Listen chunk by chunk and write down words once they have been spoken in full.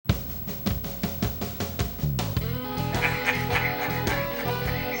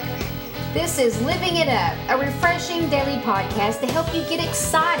This is Living It Up, a refreshing daily podcast to help you get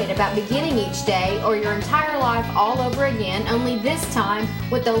excited about beginning each day or your entire life all over again, only this time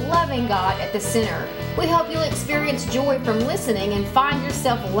with the loving God at the center. We hope you'll experience joy from listening and find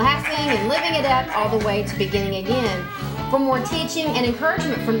yourself laughing and living it up all the way to beginning again. For more teaching and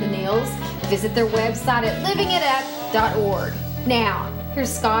encouragement from the Neils, visit their website at livingitup.org. Now,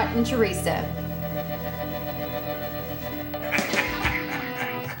 here's Scott and Teresa.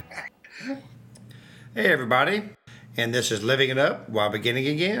 Hey everybody, and this is Living It Up While Beginning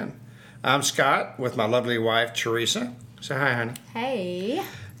Again. I'm Scott with my lovely wife Teresa. Say hi, honey. Hey.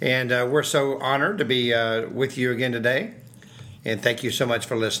 And we're so honored to be with you again today, and thank you so much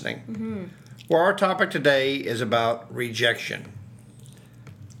for listening. Mm-hmm. Well, our topic today is about rejection.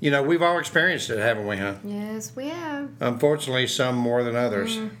 You know, we've all experienced it, haven't we, huh? Yes, we have. Unfortunately, some more than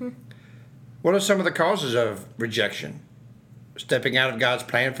others. Mm-hmm. What are some of the causes of rejection? Stepping out of God's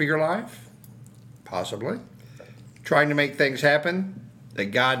plan for your life? Possibly. Trying to make things happen that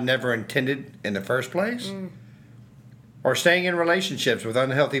God never intended in the first place? Or staying in relationships with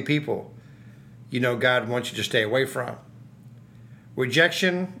unhealthy people you know God wants you to stay away from?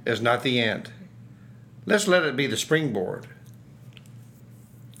 Rejection is not the end. Let's let it be the springboard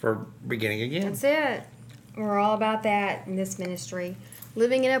for beginning again. That's it. We're all about that in this ministry.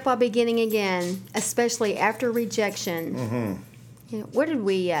 Living it up while beginning again, especially after rejection. Mm-hmm. You know, where did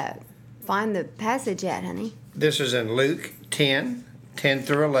we find the passage at, honey? This is in Luke 10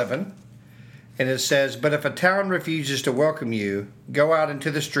 through 11. And it says, "But if a town refuses to welcome you, go out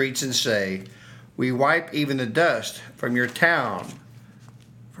into the streets and say, 'We wipe even the dust from your town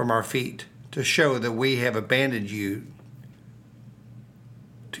from our feet, to show that we have abandoned you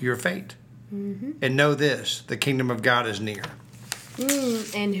to your fate.' Mm-hmm. And know this, the kingdom of God is near."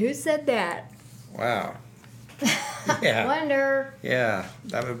 And who said that? Wow. Yeah. Wonder. Yeah,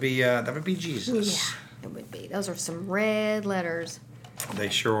 that would be Jesus. Yeah, it would be. Those are some red letters. They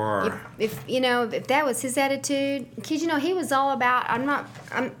sure are. If that was his attitude, because he was all about.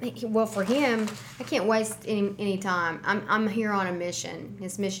 Well, for him, I can't waste any time. I'm here on a mission.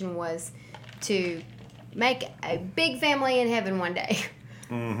 His mission was to make a big family in heaven one day.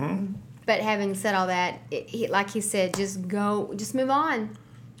 Mm-hmm. But having said all that, like he said, just move on.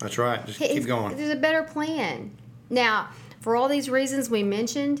 That's right. Just keep going. There's a better plan. Now, for all these reasons we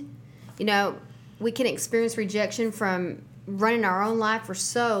mentioned, we can experience rejection from running our own life for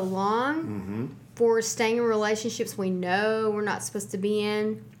so long, Mm-hmm. for staying in relationships we know we're not supposed to be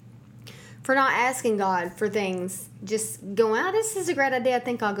in, for not asking God for things, just going, "Oh, this is a great idea, I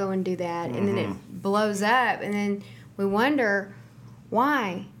think I'll go and do that." Mm-hmm. And then it blows up, and then we wonder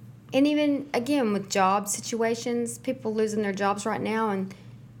why. And even, again, with job situations, people losing their jobs right now, and,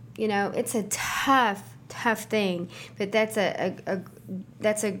 it's a tough thing. But that's a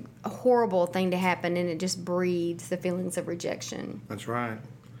horrible thing to happen, and it just breeds the feelings of rejection. That's right.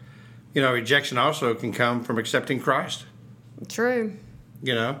 Rejection also can come from accepting Christ. True.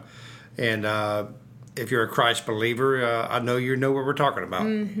 And if you're a Christ believer, I know you know what we're talking about.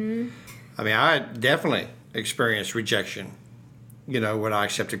 Mm-hmm. I mean, I definitely experienced rejection, when I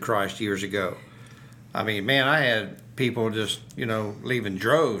accepted Christ years ago. I mean, man, I had people just, leaving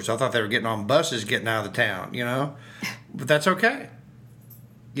droves. I thought they were getting on buses getting out of the town, But that's okay.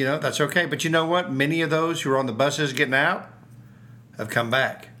 That's okay. But you know what? Many of those who are on the buses getting out have come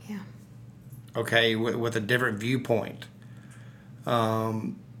back. Yeah. Okay, with a different viewpoint.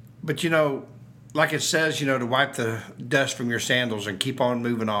 But like it says, to wipe the dust from your sandals and keep on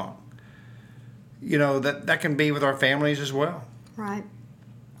moving on. That can be with our families as well. Right.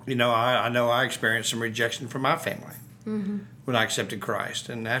 I know I experienced some rejection from my family. Mm-hmm. When I accepted Christ.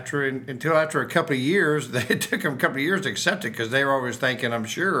 And until after a couple of years, it took them a couple of years to accept it, because they were always thinking, I'm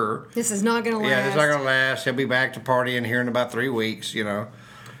sure, this is not going to last. Yeah, it's not going to last. He'll be back to partying here in about 3 weeks,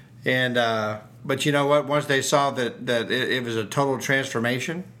 And, but you know what? Once they saw that it was a total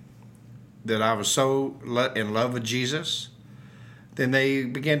transformation, that I was so in love with Jesus, then they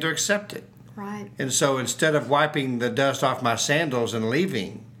began to accept it. Right. And so instead of wiping the dust off my sandals and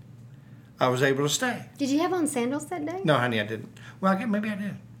leaving, I was able to stay. Did you have on sandals that day? No, honey, I didn't. Well, maybe I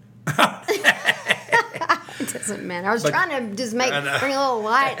did. It doesn't matter. I was trying to just bring a little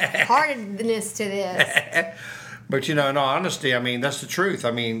light-heartedness to this. But, in all honesty, I mean, that's the truth.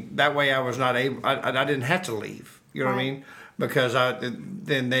 I mean, that way I was not able, I didn't have to leave. You know what I mean? Because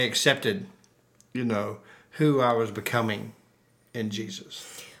then they accepted, who I was becoming in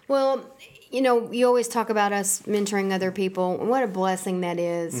Jesus. Well, you always talk about us mentoring other people, and what a blessing that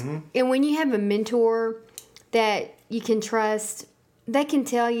is. Mm-hmm. And when you have a mentor that you can trust, they can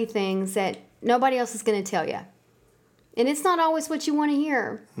tell you things that nobody else is going to tell you. And it's not always what you want to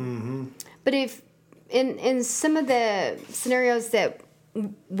hear. Mm-hmm. But if in some of the scenarios that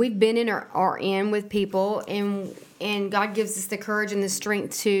we've been in or are in with people, and God gives us the courage and the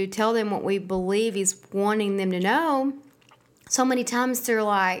strength to tell them what we believe He's wanting them to know, so many times they're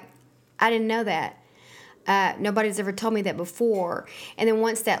like, I didn't know that. Nobody's ever told me that before. And then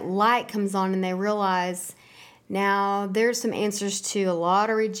once that light comes on and they realize, now there's some answers to a lot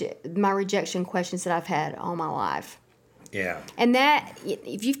of my rejection questions that I've had all my life. Yeah. And that,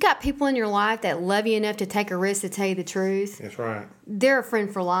 if you've got people in your life that love you enough to take a risk to tell you the truth, That's right. they're a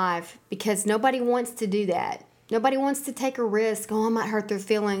friend for life, because nobody wants to do that. Nobody wants to take a risk. Oh, I might hurt their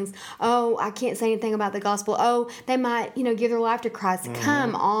feelings. Oh, I can't say anything about the gospel. Oh, they might, give their life to Christ. Mm-hmm.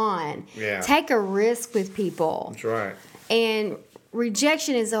 Come on. Yeah. Take a risk with people. That's right. And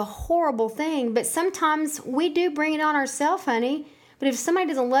rejection is a horrible thing, but sometimes we do bring it on ourselves, honey. But if somebody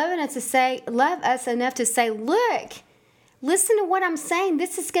doesn't love us enough to say, look, listen to what I'm saying.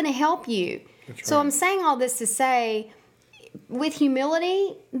 This is going to help you. That's so right. I'm saying all this to say, with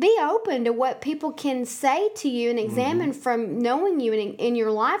humility, be open to what people can say to you and examine from knowing you in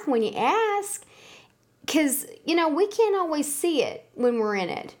your life when you ask. Because, we can't always see it when we're in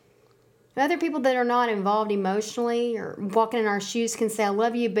it. Other people that are not involved emotionally or walking in our shoes can say, I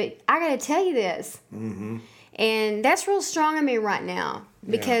love you, but I got to tell you this. Mm-hmm. And that's real strong on me right now.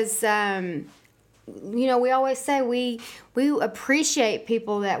 Because, we always say we appreciate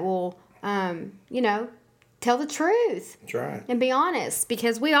people that will, tell the truth. That's right. And be honest,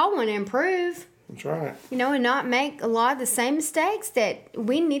 because we all want to improve. That's right. And not make a lot of the same mistakes that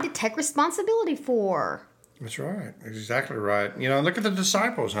we need to take responsibility for. That's right. Exactly right. Look at the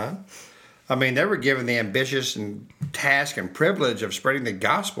disciples, huh? I mean, they were given the ambitious and task and privilege of spreading the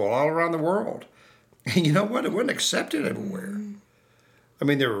gospel all around the world. And you know what? It wasn't accepted everywhere. I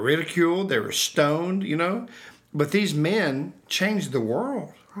mean, they were ridiculed. They were stoned, But these men changed the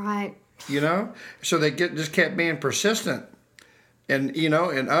world. Right. So they just kept being persistent. And,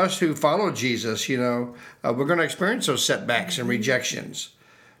 and us who follow Jesus, we're going to experience those setbacks and rejections.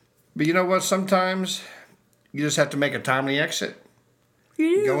 But you know what? Sometimes you just have to make a timely exit.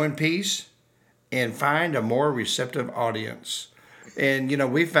 Go in peace and find a more receptive audience. And,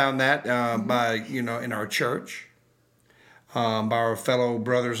 we found that by, in our church, by our fellow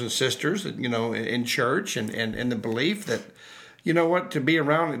brothers and sisters, in church and in the belief that, to be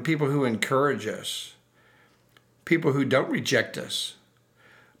around people who encourage us, people who don't reject us,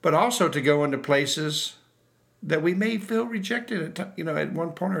 but also to go into places that we may feel rejected at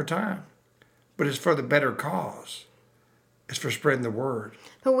one point or time, but it's for the better cause. It's for spreading the word.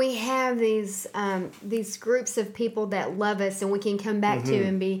 But we have these groups of people that love us, and we can come back to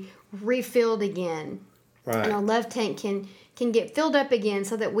and be refilled again. Right. And our love tank can get filled up again,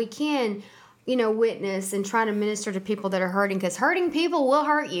 so that we can, witness and try to minister to people that are hurting. Because hurting people will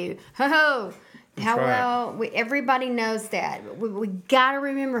hurt you. Ho-ho! How right. well, everybody knows that. We got to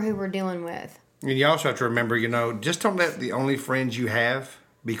remember who we're dealing with. And you also have to remember, just don't let the only friends you have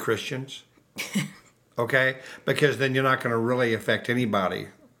be Christians. Okay? Because then you're not going to really affect anybody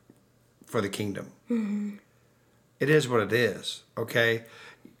for the kingdom. Mm-hmm. It is what it is. Okay?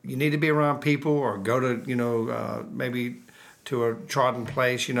 You need to be around people, or go to, maybe to a trodden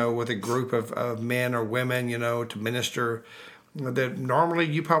place, with a group of men or women, to minister that normally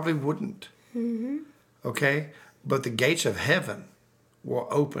you probably wouldn't. Mm-hmm. Okay? But the gates of heaven will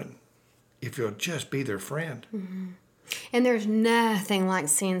open if you'll just be their friend. Mm-hmm. And there's nothing like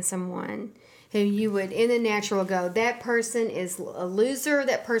seeing someone who you would, in the natural, go, that person is a loser,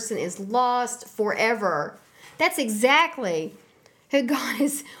 that person is lost forever. That's exactly who God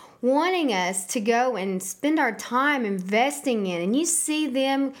is wanting us to go and spend our time investing in. And you see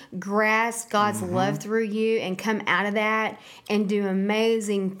them grasp God's love through you and come out of that and do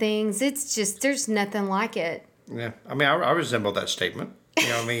amazing things. It's just, there's nothing like it. Yeah. I mean, I resemble that statement.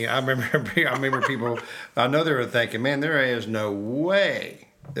 I remember people, I know they were thinking, man, there is no way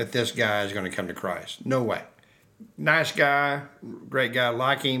that this guy is going to come to Christ. No way. Nice guy, great guy,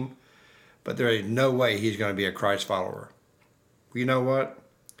 like him, but there is no way he's going to be a Christ follower. You know what?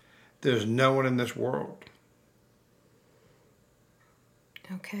 There's no one in this world.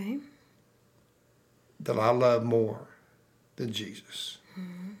 Okay. That I love more than Jesus.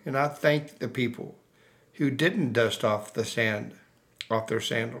 Mm-hmm. And I thank the people who didn't dust off the sand off their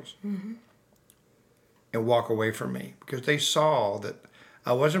sandals and walk away from me, because they saw that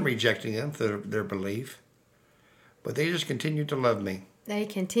I wasn't rejecting them for their belief, but they just continued to love me. They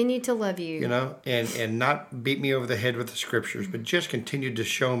continued to love you. And not beat me over the head with the scriptures, but just continued to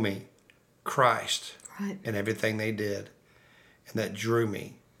show me Christ and everything they did. And that drew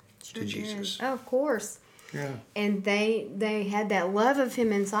me to Jesus. Oh, of course. Yeah. And they had that love of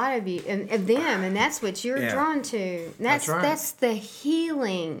him inside of you and of them, and that's what you're drawn to. And That's right. That's the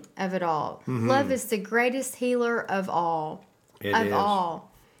healing of it all. Love is the greatest healer of all. It of is.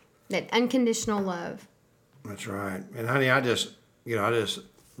 all. That unconditional love. That's right. And honey, I just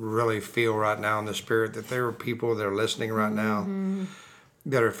really feel right now in the spirit that there are people that are listening right now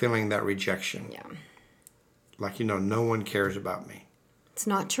that are feeling that rejection. Yeah. Like, no one cares about me. It's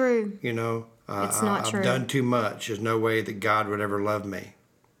not true. It's not true. I've done too much. There's no way that God would ever love me.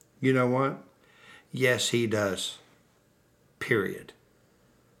 You know what? Yes, he does. Period.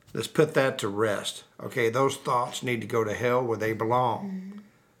 Let's put that to rest. Okay, those thoughts need to go to hell where they belong.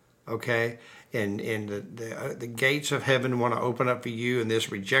 Okay? And the gates of heaven want to open up for you, and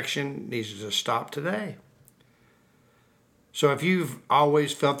this rejection needs to stop today. So if you've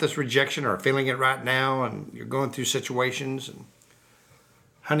always felt this rejection or feeling it right now, and you're going through situations, and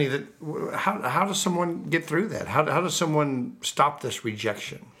honey, how does someone get through that? How does someone stop this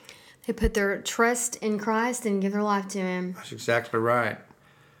rejection? They put their trust in Christ and give their life to him. That's exactly right.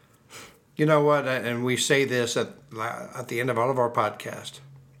 You know what? And we say this at the end of all of our podcasts.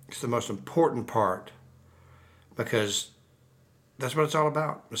 It's the most important part, because that's what it's all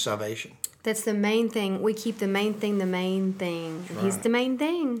about, the salvation. That's the main thing. We keep the main thing the main thing. Right. He's the main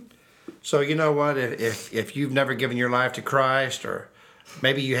thing. So you know what? If you've never given your life to Christ, or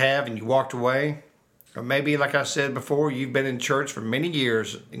maybe you have and you walked away, or maybe, like I said before, you've been in church for many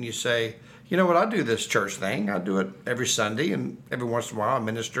years and you say, you know what, I do this church thing. I do it every Sunday, and every once in a while I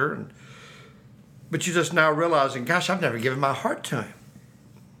minister. But you're just now realizing, gosh, I've never given my heart to him.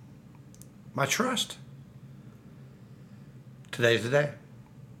 My trust. Today's the day.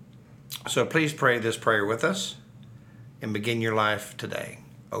 So please pray this prayer with us and begin your life today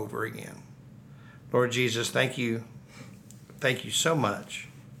over again. Lord Jesus, thank you. Thank you so much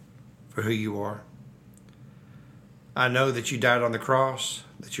for who you are. I know that you died on the cross,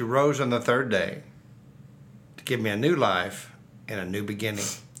 that you rose on the third day to give me a new life and a new beginning.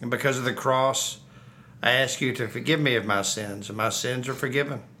 And because of the cross, I ask you to forgive me of my sins, and my sins are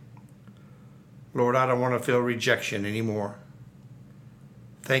forgiven. Lord, I don't want to feel rejection anymore.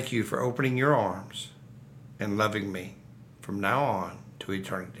 Thank you for opening your arms and loving me from now on to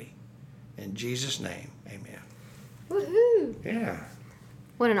eternity. In Jesus' name, amen. Woohoo! Yeah.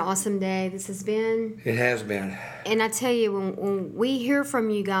 What an awesome day this has been. It has been. And I tell you, when we hear from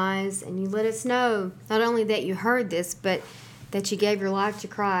you guys and you let us know, not only that you heard this, but that you gave your life to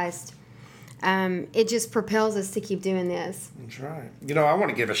Christ, it just propels us to keep doing this. That's right. I want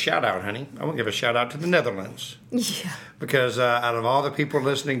to give a shout out, honey. I want to give a shout out to the Netherlands. Yeah. Because out of all the people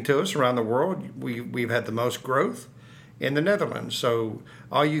listening to us around the world, we've had the most growth in the Netherlands. So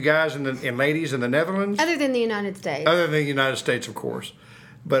all you guys and ladies in the Netherlands. Other than the United States. Other than the United States, of course.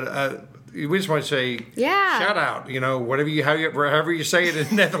 But we just want to say, shout out, however you say it in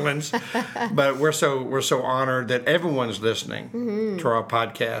the Netherlands. But we're so honored that everyone's listening to our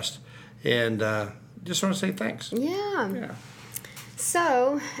podcast. And just want to say thanks. Yeah.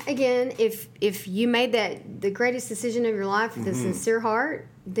 So, again, if you made the greatest decision of your life with a sincere heart,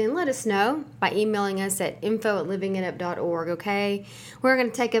 then let us know by emailing us at info@livingitup.org, okay? We're going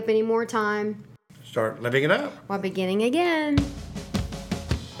to take up any more time. Start living it up. While beginning again.